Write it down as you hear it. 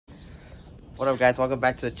What up, guys? Welcome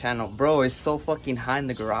back to the channel. Bro, it's so fucking hot in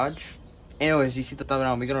the garage. Anyways, you see the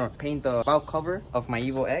thumbnail. We're gonna paint the valve cover of my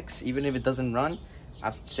Evo X, even if it doesn't run.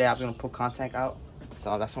 I'm gonna put contact out,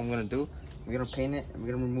 so that's what I'm gonna do. We're gonna paint it.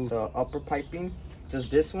 We're gonna remove the upper piping,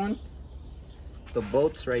 just this one, the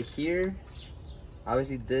bolts right here,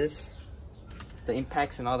 obviously this, the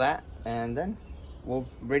impacts and all that, and then we're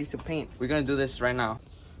ready to paint. We're gonna do this right now.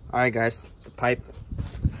 All right, guys, the pipe,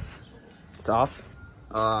 it's off.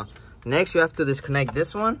 Next, you have to disconnect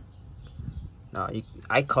this one. No,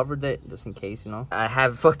 I covered it just in case, you know. I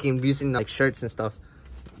have fucking using like shirts and stuff.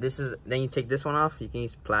 This is, then you take this one off. You can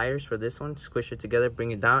use pliers for this one. Squish it together, bring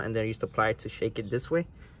it down, and then use the plier to shake it this way.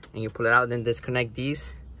 And you pull it out, then disconnect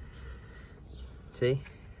these. See?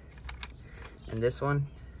 And this one.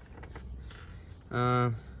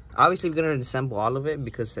 Obviously, we're gonna assemble all of it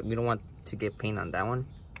because we don't want to get paint on that one.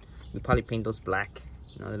 We probably paint those black.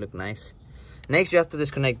 You know, they look nice. Next, you have to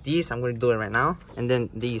disconnect these. I'm going to do it right now. And then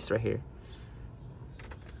these right here.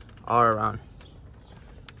 All around.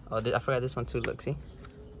 Oh, I forgot this one too. Look, see?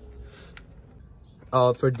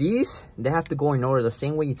 For these, they have to go in order. The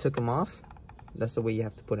same way you took them off, that's the way you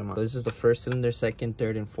have to put them on. So this is the first cylinder, second,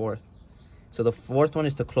 third, and fourth. So the fourth one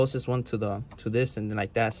is the closest one to this, and then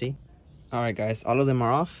like that, see? All right, guys. All of them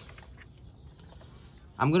are off.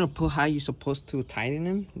 I'm going to put how you're supposed to tighten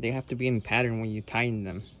them. They have to be in pattern when you tighten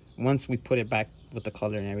them. Once we put it back with the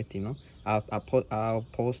color and everything, you know, I'll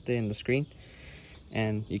post it in the screen,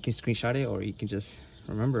 and you can screenshot it or you can just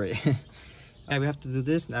remember it. Yeah, we have to do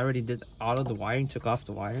this. I already did all of the wiring, took off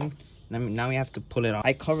the wiring. Now we have to pull it off.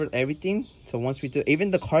 I covered everything, so once we do,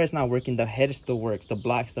 even the car is not working, the header still works. The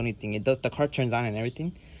block's the only thing. It does. The car turns on and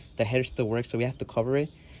everything. The header still works, so we have to cover it.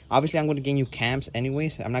 Obviously, I'm going to get new cams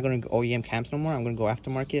anyways. I'm not going to go OEM cams no more. I'm going to go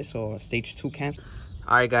aftermarket, so stage 2 cams.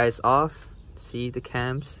 All right, guys, off. See the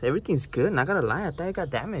cams, everything's good. Not gonna lie, I thought it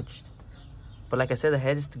got damaged, but like I said, the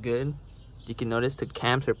head is good. You can notice the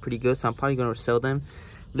cams are pretty good, so I'm probably gonna sell them.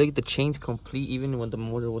 Look at the chain's complete, even when the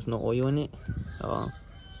motor was no oil in it.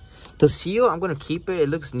 The seal, I'm gonna keep it. It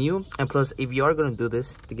looks new, and plus, if you are gonna do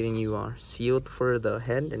this to get a new sealed for the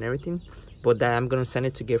head and everything, but that I'm gonna send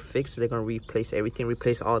it to get fixed. So they're gonna replace everything,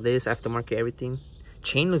 replace all this, aftermarket everything.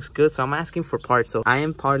 Chain looks good, so I'm asking for parts. So I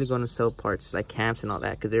am probably gonna sell parts like cams and all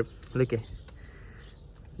that, because they're, look at,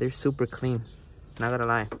 they're super clean, not gonna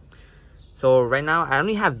lie. So right now I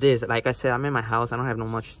only have this. Like I said, I'm in my house. I don't have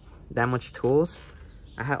that much tools.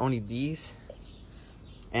 I have only these,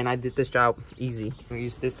 and I did this job easy. I'm gonna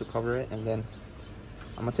use this to cover it, and then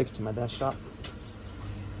I'm gonna take it to my dad's shop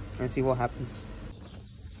and see what happens.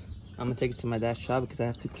 I'm gonna take it to my dad's shop because I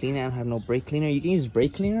have to clean it. I don't have no brake cleaner. You can use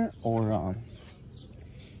brake cleaner or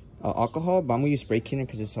alcohol, but I'm gonna use brake cleaner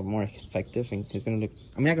because it's more effective, and it's gonna look,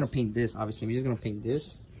 I'm not gonna paint this, obviously. We're just gonna paint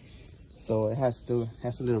this, so it has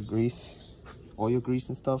a little grease, oil grease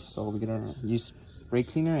and stuff. So we're gonna use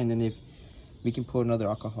brake cleaner, and then if we can put another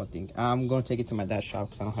alcohol thing. I'm gonna take it to my dad's shop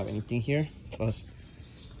because I don't have anything here. Plus,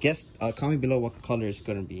 guess, comment below what color it's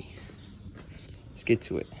gonna be. Let's get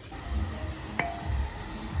to it.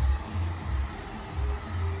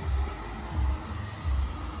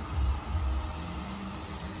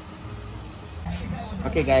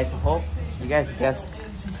 Okay, guys, hope you guys guessed,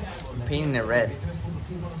 I'm painting it red.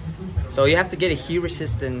 So you have to get a heat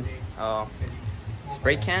resistant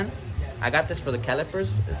spray can. I got this for the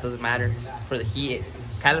calipers. It doesn't matter for the heat.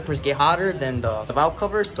 Calipers get hotter than the valve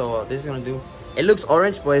cover, so this is gonna do. It looks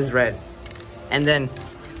orange, but it's red. And then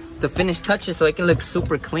the finished touches, so it can look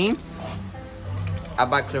super clean, I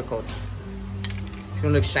bought clear coat. It's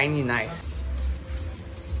gonna look shiny, nice.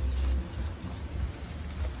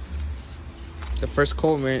 The first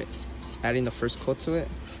coat, we're adding the first coat to it.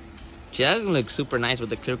 See, that doesn't look super nice with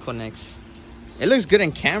the clear coat next. It looks good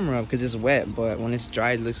on camera because it's wet, but when it's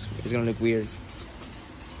dry, it's gonna look weird.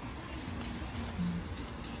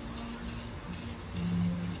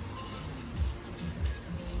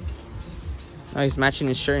 Oh, he's matching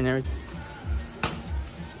his shirt and everything.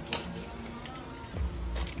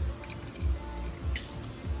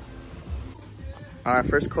 All right,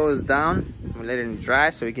 first coat is down. We let it dry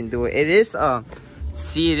so we can do it. It is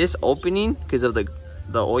see, it is opening because of the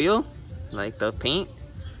oil, like the paint.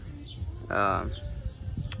 To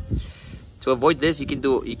avoid this, you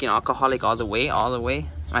can alcoholic all the way.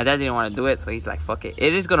 My dad didn't want to do it, so he's like, fuck it.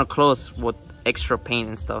 It is gonna close with extra paint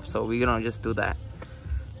and stuff, so we're gonna just do that.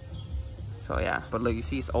 So yeah, but look, you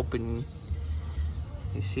see it's opening.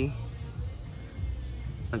 You see?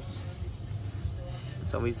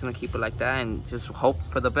 So we're just gonna keep it like that and just hope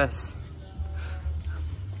for the best.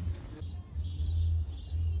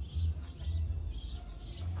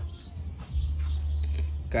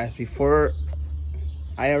 Guys, before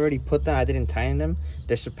I already put them. I didn't tighten them.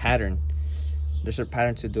 There's a pattern. There's a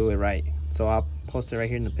pattern to do it right. So I'll post it right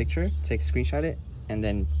here in the picture. Take a screenshot it and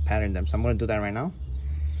then pattern them. So I'm gonna do that right now.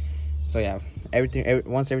 So yeah,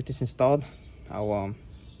 once everything's installed, I'll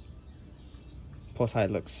post how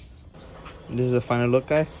it looks. And this is the final look,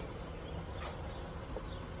 guys.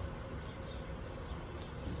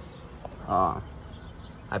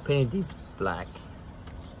 I painted these black.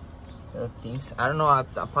 Things. I don't know. I'm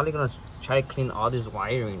probably gonna try to clean all this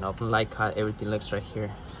wiring up, like how everything looks right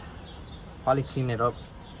here. Probably clean it up,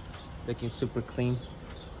 looking super clean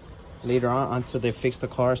later on until they fix the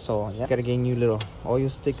car. So yeah, gotta get a new little oil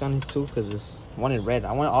stick on it too, because it's wanted red.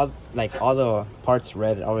 I want all the parts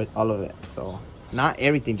red, all of it. So not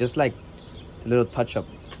everything, just like the little touch up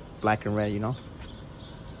black and red, you know.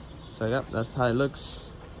 So yep, that's how it looks.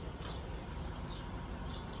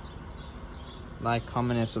 Like,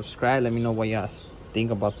 comment, and subscribe. Let me know what you guys think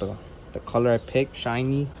about the color I picked.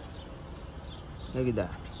 Shiny. Look at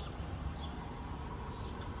that.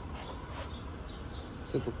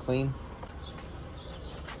 Super clean.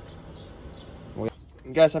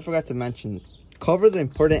 Guys, I forgot to mention, cover the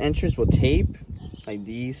important entrance with tape, like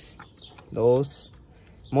these, those,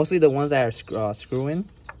 mostly the ones that are screw-in,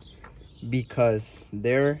 because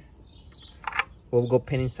they will go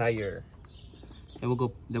pin inside your. They will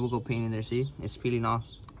go paint in there. See, it's peeling off.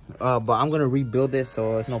 But I'm gonna rebuild it,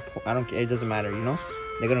 so it's no. I don't care. It doesn't matter. You know,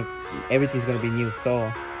 everything's gonna be new.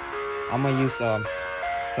 So I'm gonna use some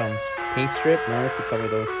paint strip in order to cover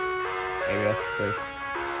those areas first.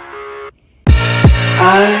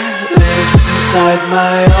 I live inside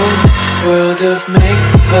my own world of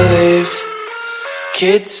make-believe.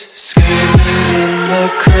 Kids screaming in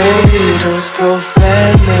the cradles,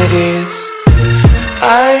 profanities.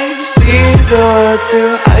 I see the world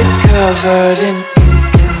through eyes covered in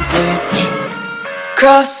ink and bleach.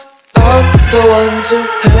 Cross out the ones who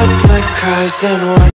heard my cries and